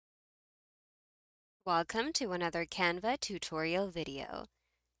Welcome to another Canva tutorial video.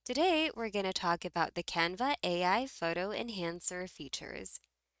 Today we're going to talk about the Canva AI Photo Enhancer features.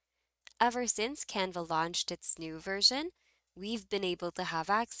 Ever since Canva launched its new version, we've been able to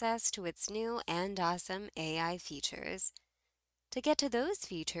have access to its new and awesome AI features. To get to those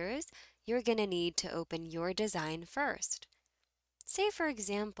features, you're going to need to open your design first. Say for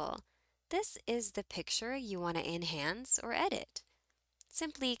example, this is the picture you want to enhance or edit.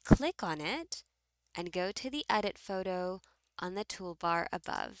 Simply click on it and go to the Edit photo on the toolbar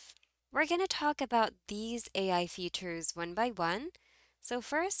above. We're going to talk about these AI features one by one. So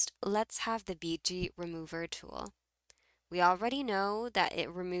first, let's have the BG Remover tool. We already know that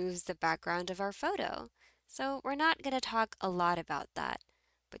it removes the background of our photo, so we're not going to talk a lot about that.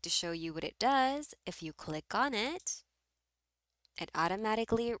 But to show you what it does, if you click on it, it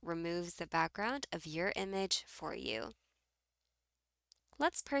automatically removes the background of your image for you.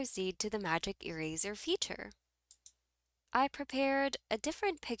 Let's proceed to the Magic Eraser feature. I prepared a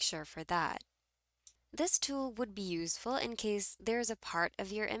different picture for that. This tool would be useful in case there's a part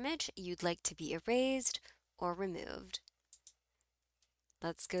of your image you'd like to be erased or removed.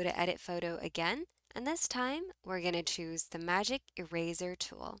 Let's go to Edit Photo again, and this time we're going to choose the Magic Eraser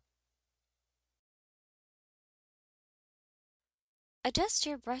tool. Adjust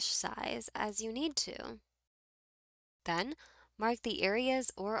your brush size as you need to. Then, mark the areas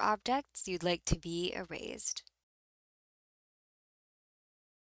or objects you'd like to be erased.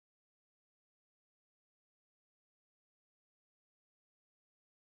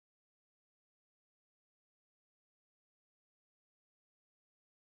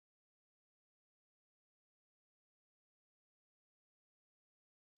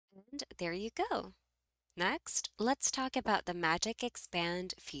 And there you go. Next, let's talk about the Magic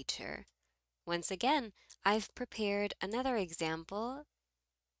Expand feature. Once again, I've prepared another example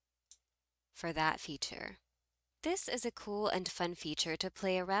for that feature. This is a cool and fun feature to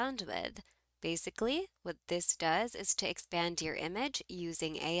play around with. Basically, what this does is to expand your image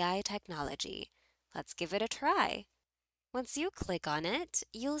using AI technology. Let's give it a try. Once you click on it,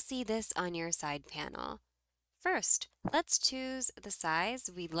 you'll see this on your side panel. First, let's choose the size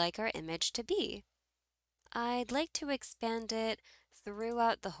we'd like our image to be. I'd like to expand it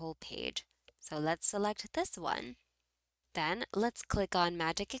throughout the whole page, so let's select this one. Then let's click on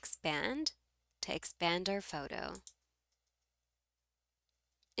Magic Expand to expand our photo.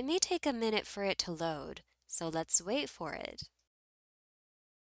 It may take a minute for it to load, so let's wait for it.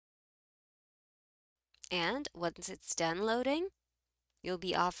 And once it's done loading, you'll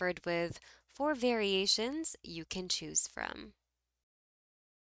be offered with 4 variations you can choose from.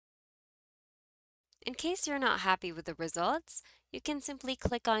 In case you're not happy with the results, you can simply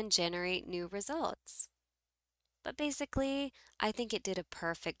click on Generate New Results. But basically, I think it did a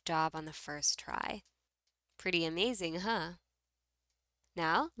perfect job on the first try. Pretty amazing, huh?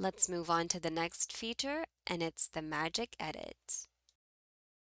 Now, let's move on to the next feature, and it's the Magic Edit.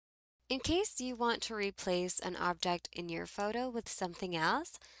 In case you want to replace an object in your photo with something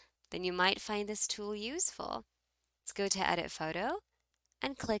else, then you might find this tool useful. Let's go to Edit Photo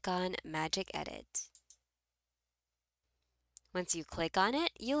and click on Magic Edit. Once you click on it,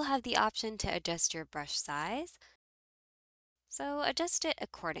 you'll have the option to adjust your brush size, so adjust it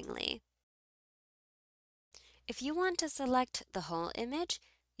accordingly. If you want to select the whole image,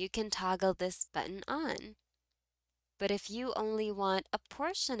 you can toggle this button on. But if you only want a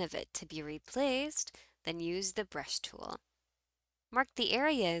portion of it to be replaced, then use the brush tool. Mark the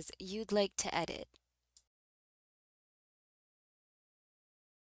areas you'd like to edit.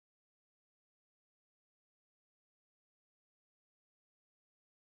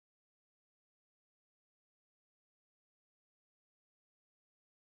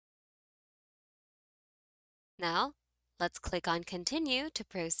 Now, let's click on Continue to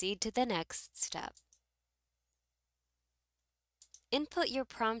proceed to the next step. Input your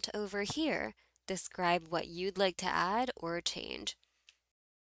prompt over here. Describe what you'd like to add or change.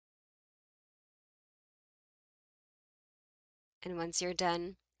 And once you're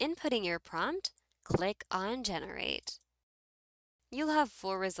done inputting your prompt, click on Generate. You'll have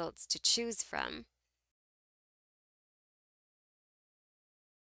 4 results to choose from.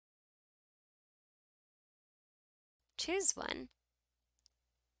 Choose one.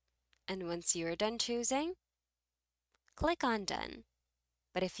 And once you are done choosing, click on Done.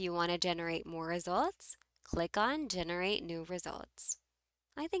 But if you want to generate more results, click on Generate New Results.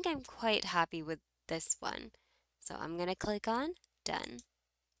 I think I'm quite happy with this one, so I'm going to click on Done.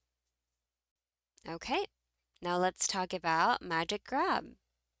 Okay, now let's talk about Magic Grab.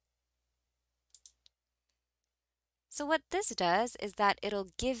 So what this does is that it'll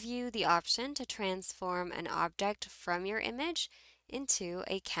give you the option to transform an object from your image into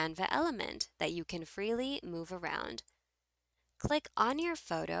a Canva element that you can freely move around. Click on your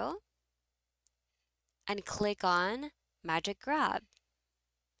photo and click on Magic Grab.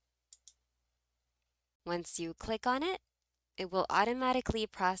 Once you click on it, it will automatically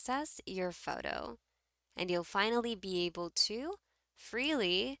process your photo, and you'll finally be able to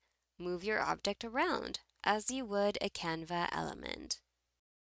freely move your object around as you would a Canva element.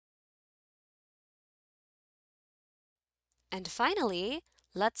 And finally,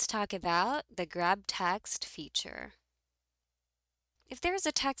 let's talk about the Grab Text feature. If there's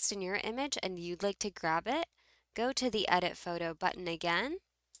a text in your image and you'd like to grab it, go to the Edit Photo button again,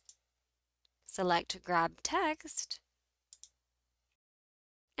 select Grab Text,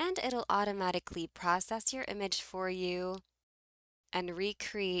 and it'll automatically process your image for you and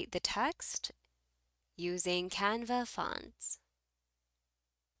recreate the text using Canva fonts.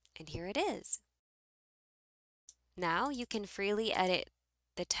 And here it is. Now you can freely edit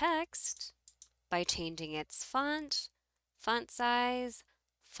the text by changing its font, font size,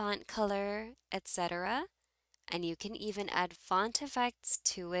 font color, etc. And you can even add font effects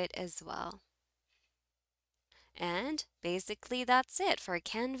to it as well. And basically that's it for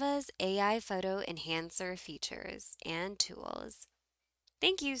Canva's AI photo enhancer features and tools.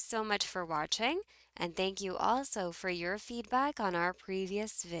 Thank you so much for watching, and thank you also for your feedback on our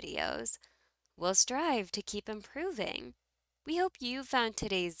previous videos. We'll strive to keep improving. We hope you found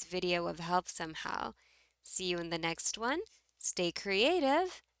today's video of help somehow. See you in the next one. Stay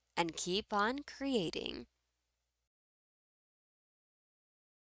creative and keep on creating.